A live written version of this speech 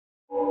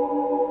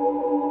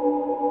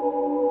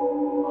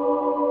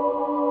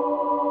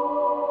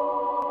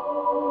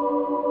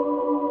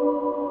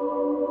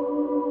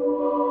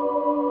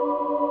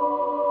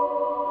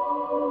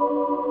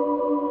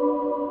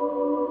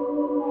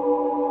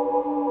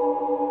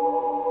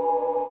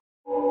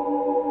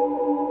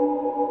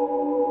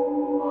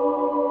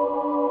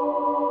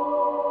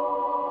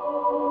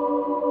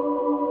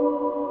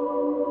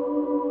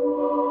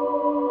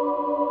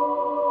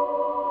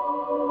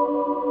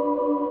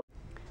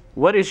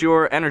What is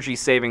your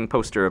energy-saving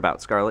poster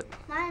about, Scarlett?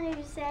 My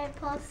energy-saving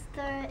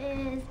poster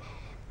is,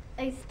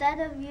 instead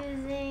of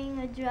using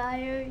a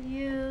dryer,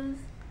 use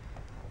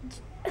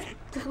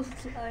those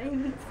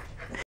lines.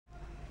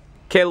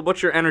 Caleb,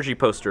 what's your energy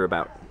poster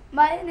about?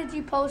 My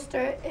energy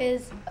poster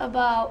is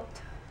about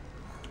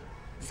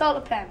solar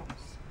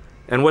panels.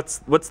 And what's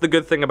the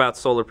good thing about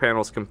solar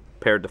panels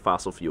compared to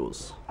fossil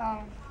fuels?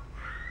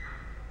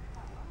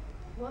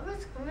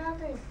 Whatever's coming out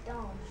there is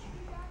dumb.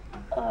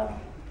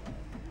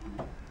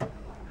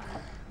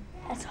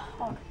 That's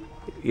hard.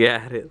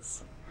 Yeah, it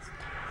is.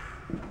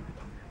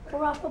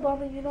 Barack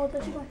Obama, you know what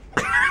that's like?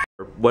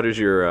 What is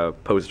your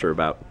poster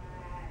about?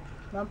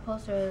 My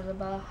poster is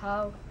about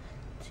how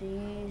to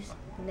use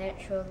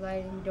natural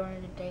lighting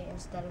during the day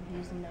instead of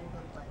using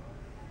notebook light.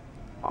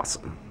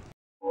 Awesome.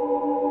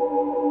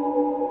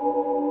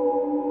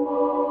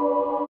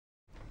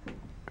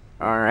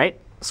 All right.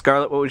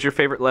 Scarlett, what was your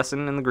favorite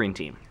lesson in the Green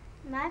Team?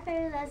 My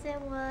favorite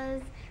lesson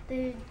was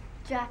the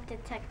draft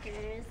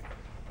detectors.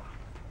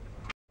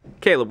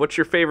 Caleb, what's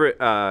your favorite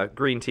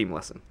Green Team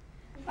lesson?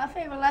 My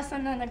favorite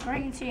lesson in the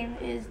Green Team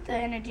is the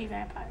energy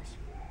vampires.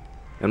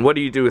 And what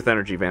do you do with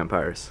energy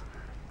vampires?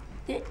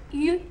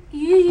 You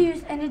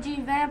use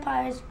energy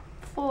vampires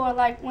for,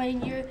 like,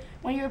 when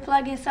you're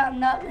plugging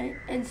something up,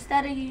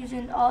 instead of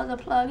using all the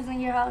plugs in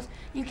your house,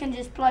 you can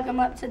just plug them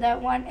up to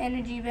that one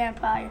energy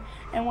vampire.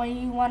 And when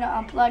you want to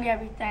unplug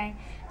everything,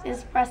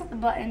 just press the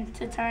button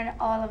to turn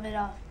all of it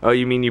off. Oh,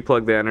 you mean you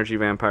plug the energy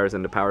vampires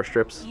into power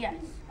strips? Yes.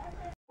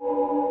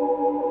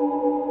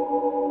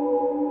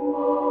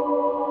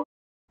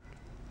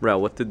 Rel,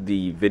 what did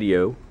the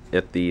video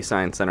at the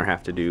Science Center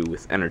have to do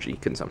with energy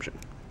consumption?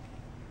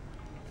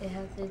 It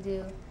has to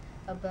do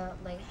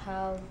about like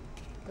how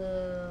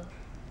the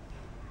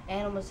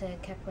animals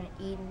had kept on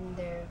eating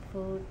their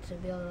food to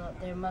build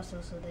up their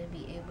muscles so they'd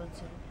be able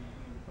to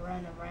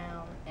run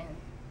around and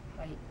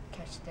like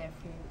catch their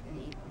food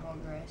and eat more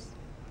grass.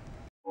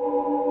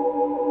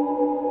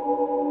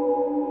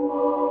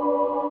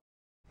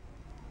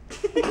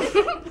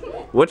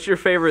 What's your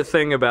favorite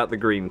thing about the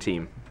Green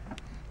Team?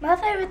 My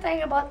favorite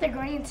thing about the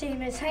Green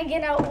Team is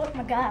hanging out with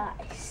my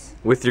guys.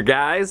 With your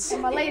guys?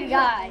 And my lady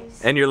guys.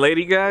 And your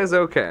lady guys?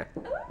 Okay.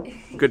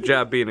 Good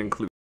job being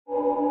inclusive.